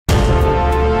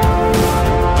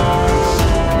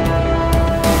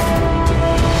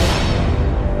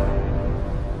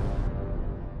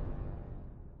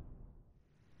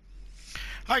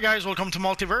Hi guys, welcome to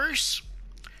Multiverse.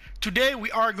 Today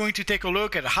we are going to take a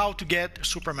look at how to get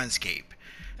Superman's cape.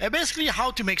 Basically,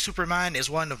 how to make Superman is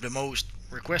one of the most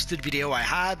requested video I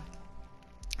had,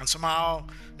 and somehow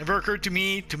never occurred to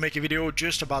me to make a video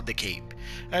just about the cape.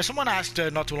 Someone asked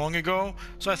not too long ago,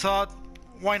 so I thought,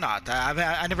 why not?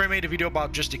 I never made a video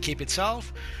about just the cape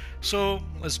itself, so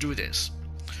let's do this.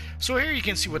 So here you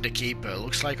can see what the cape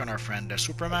looks like on our friend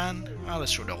Superman.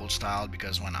 Let's show the whole style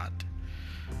because why not?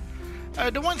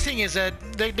 The one thing is that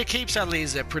the cape sadly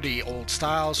is a pretty old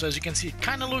style, so as you can see it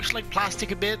kind of looks like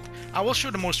plastic a bit. I will show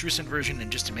the most recent version in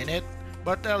just a minute,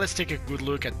 but let's take a good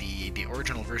look at the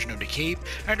original version of the cape.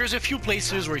 And there's a few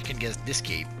places where you can get this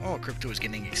cape. Oh, Crypto is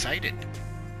getting excited.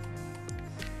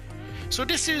 So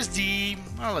this is the...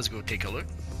 well, let's go take a look.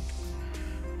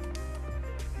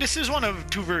 This is one of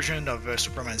two versions of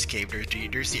Superman's cape.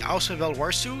 There's the House of El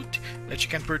War suit that you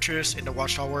can purchase in the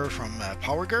Watchtower from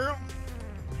Power Girl.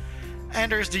 And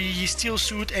there's the Steel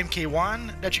suit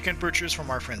MK1 that you can purchase from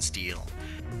our friend Steel.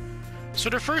 So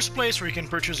the first place where you can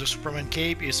purchase a Superman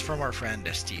cape is from our friend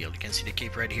Steel. You can see the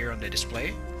cape right here on the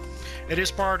display. It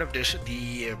is part of the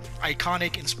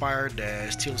iconic inspired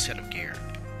Steel set of gear.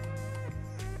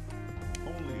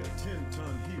 Only a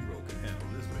 10-ton hero can handle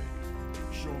this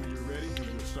baby. Show me you're ready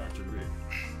and we'll start your rig.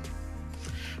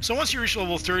 So once you reach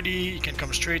level 30, you can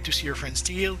come straight to see your friend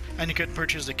Steel and you can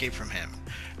purchase the cape from him.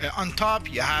 On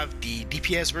top you have the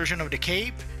DPS version of the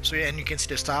cape, and you can see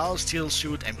the style, Steel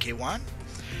suit MK1.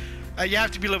 You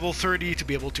have to be level 30 to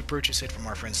be able to purchase it from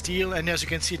our friend Steel, and as you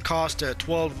can see it costs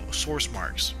 12 source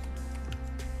marks.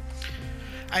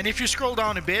 And if you scroll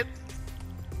down a bit,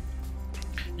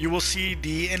 you will see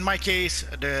in my case,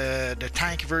 the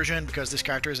tank version, because this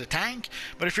character is a tank.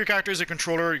 But if your character is a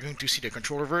controller, you're going to see the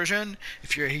controller version.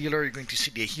 If you're a healer, you're going to see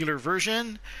the healer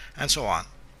version, and so on.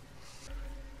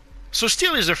 So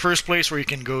Steel is the first place where you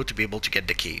can go to be able to get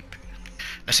the cape.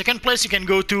 The second place you can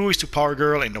go to is to Power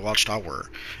Girl in the Watchtower.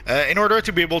 In order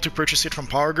to be able to purchase it from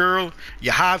Power Girl,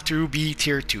 you have to be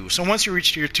tier 2. So once you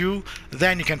reach tier 2,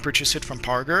 then you can purchase it from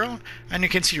Power Girl, and you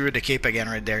can see the cape again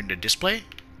right there in the display.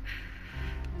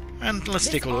 And let's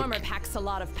take a look. This armor packs a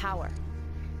lot of power.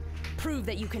 Prove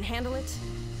that you can handle it,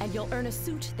 and you'll earn a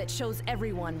suit that shows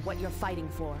everyone what you're fighting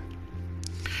for.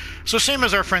 So same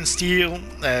as our friend Steel,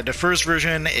 the first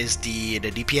version is the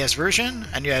DPS version,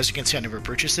 and as you can see I never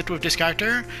purchased it with this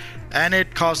character, and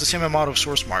it costs the same amount of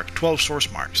source mark, 12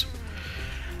 source marks.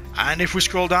 And if we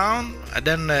scroll down,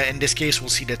 then in this case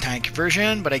we'll see the tank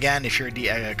version, but again if you're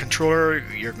the controller,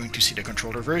 you're going to see the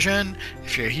controller version.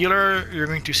 If you're a healer, you're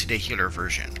going to see the healer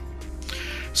version.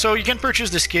 So you can purchase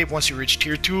this cape once you reach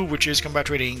tier 2, which is combat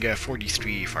rating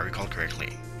 43 if I recall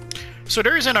correctly. So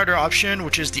there is another option,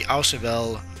 which is the House of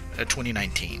El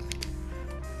 2019.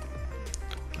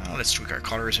 Let's tweak our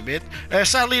colors a bit.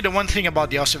 Sadly, the one thing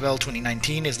about the House of El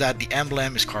 2019 is that the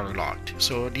emblem is color locked.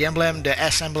 So the emblem, the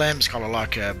S emblem, is color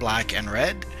locked black and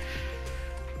red.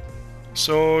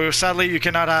 So sadly, you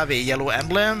cannot have a yellow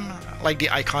emblem like the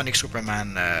iconic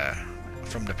Superman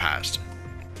from the past.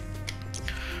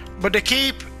 But the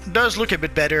cape does look a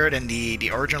bit better than the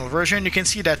original version. You can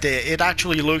see that it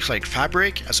actually looks like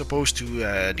fabric as opposed to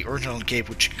the original cape,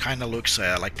 which kind of looks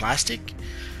like plastic.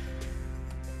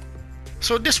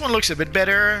 So this one looks a bit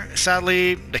better.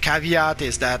 Sadly, the caveat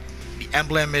is that the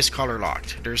emblem is color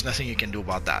locked. There's nothing you can do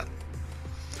about that.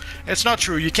 It's not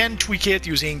true. You can tweak it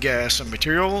using some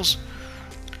materials.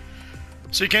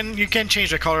 So you can change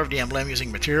the color of the emblem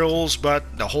using materials,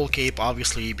 but the whole cape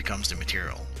obviously becomes the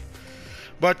material.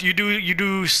 But you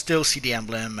do still see the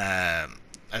emblem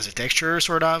as a texture,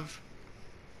 sort of.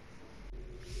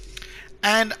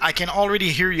 And I can already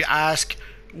hear you ask,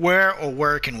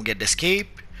 where can we get this cape?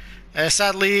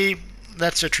 Sadly,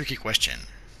 that's a tricky question.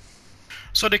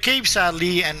 So the cape,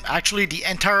 sadly, and actually the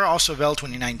entire House of El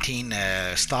 2019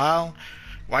 style,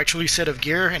 or actually set of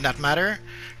gear in that matter,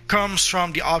 comes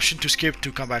from the option to skip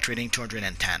to combat rating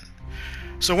 210.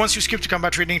 So once you skip to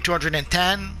combat rating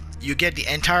 210, you get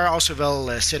the entire House of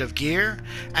El set of gear,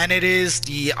 and it is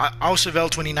the House of El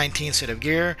 2019 set of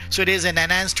gear, so it is an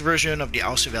enhanced version of the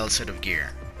House of El set of gear.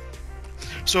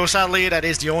 So sadly, that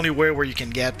is the only way where you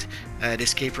can get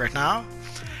this cape right now.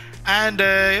 And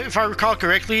if I recall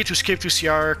correctly, to skip to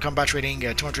CR combat rating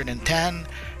 210,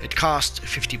 it costs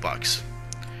 50 bucks.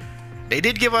 They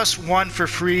did give us one for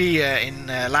free in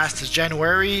last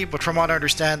January, but from what I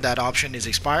understand, that option is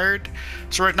expired.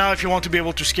 So right now, if you want to be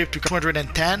able to skip to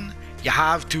 210, you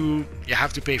have to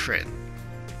pay for it.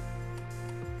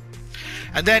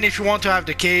 And then if you want to have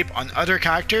the cape on other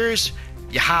characters,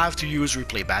 you have to use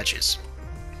replay badges.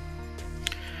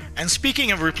 And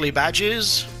speaking of replay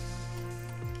badges,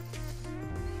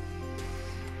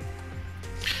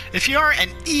 If you are an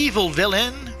evil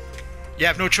villain, you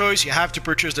have no choice, you have to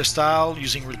purchase the style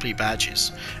using replay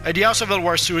badges. The House of El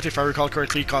War suit, if I recall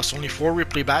correctly, costs only 4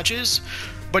 replay badges,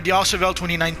 but the House of El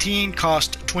 2019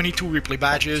 cost 22 replay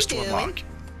badges to unlock.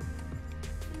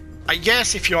 I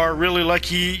guess if you are really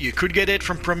lucky, you could get it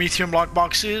from Prometheum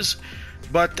lockboxes,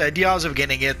 but the odds of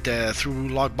getting it through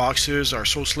lockboxes are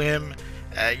so slim,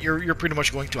 you're pretty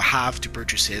much going to have to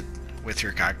purchase it with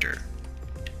your character.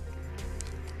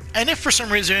 And if for some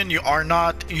reason you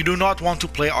do not want to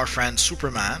play our friend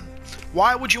Superman,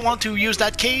 why would you want to use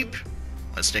that cape?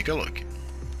 Let's take a look.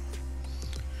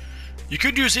 You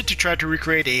could use it to try to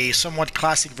recreate a somewhat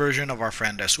classic version of our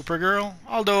friend Supergirl,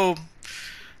 although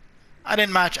I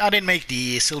didn't make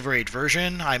the Silver Age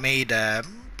version. I made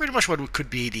pretty much what could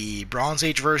be the Bronze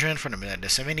Age version from the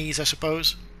 70s, I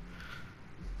suppose.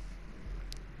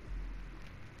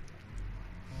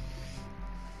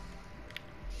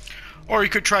 Or you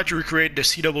could try to recreate the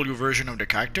CW version of the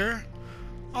character.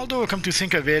 Although, come to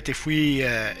think of it, if we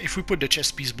put the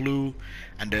chest piece blue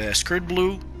and the skirt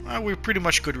blue, we pretty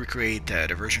much could recreate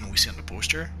the version we see on the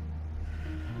poster.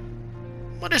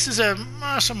 But this is a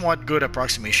somewhat good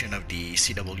approximation of the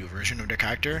CW version of the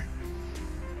character.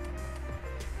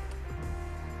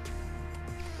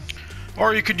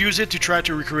 Or you could use it to try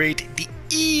to recreate the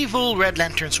evil Red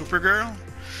Lantern Supergirl.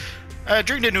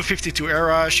 During the New 52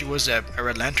 era, she was a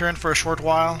Red Lantern for a short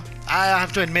while. I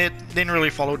have to admit, didn't really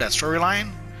follow that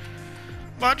storyline.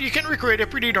 But you can recreate a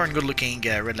pretty darn good looking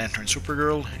Red Lantern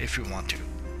Supergirl if you want to.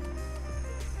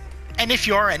 And if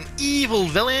you are an evil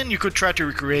villain, you could try to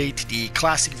recreate the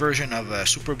classic version of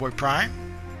Superboy Prime.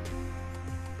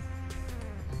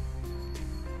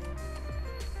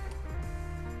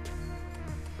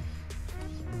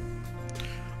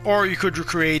 Or you could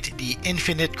recreate the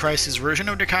Infinite Crisis version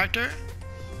of the character.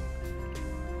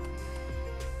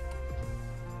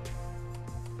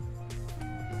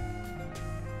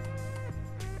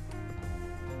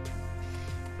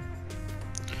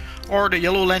 Or the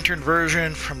Yellow Lantern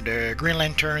version from the Green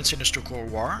Lantern Sinister Cold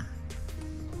War.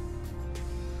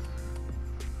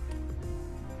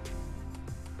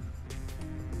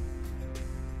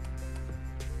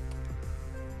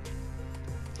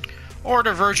 Or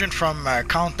the version from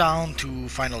Countdown to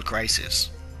Final Crisis.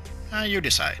 You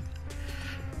decide.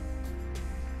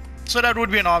 So that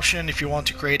would be an option if you want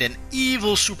to create an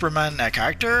evil Superman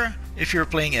character, if you're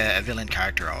playing a villain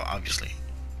character, obviously.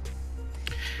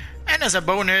 And as a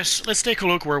bonus, let's take a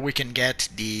look where we can get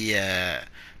the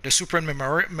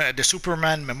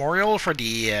Superman memorial for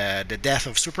the death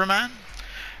of Superman.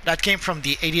 That came from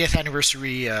the 80th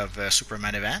anniversary of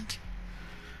Superman event,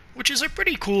 which is a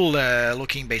pretty cool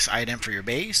looking base item for your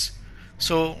base.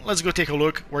 So let's go take a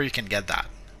look where you can get that.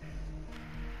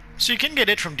 So you can get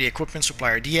it from the equipment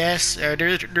supplier DS.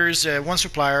 There's one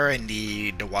supplier in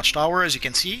the Watchtower, as you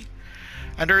can see.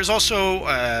 And there is also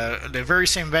the very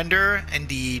same vendor in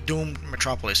the Doomed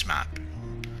Metropolis map.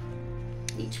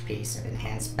 Each piece of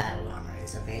enhanced battle armor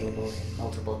is available in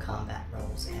multiple combat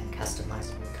roles and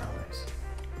customizable colors.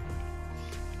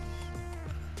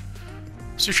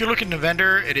 So if you look in the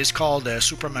vendor, it is called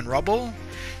Superman Rubble.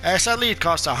 Sadly, it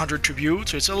costs 100 tribute,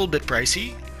 so it's a little bit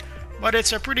pricey. But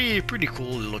it's a pretty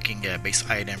cool looking base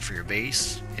item for your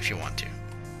base, if you want to.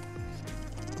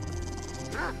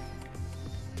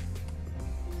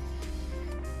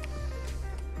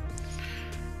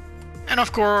 And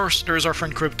of course, there's our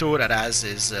friend Crypto that has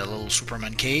his little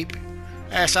Superman cape.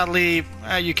 Sadly,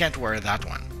 you can't wear that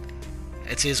one.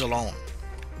 It's his alone.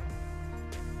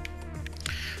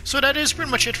 So that is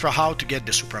pretty much it for how to get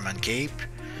the Superman cape.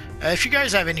 If you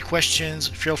guys have any questions,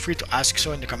 feel free to ask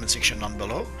so in the comment section down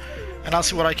below, and I'll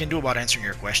see what I can do about answering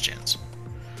your questions.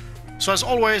 So as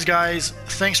always guys,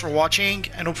 thanks for watching,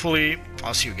 and hopefully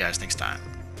I'll see you guys next time.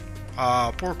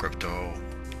 Poor Crypto.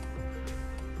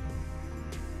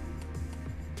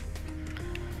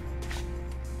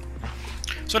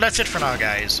 So that's it for now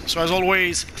guys. So as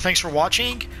always, thanks for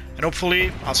watching, and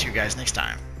hopefully I'll see you guys next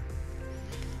time.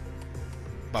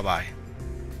 Bye bye.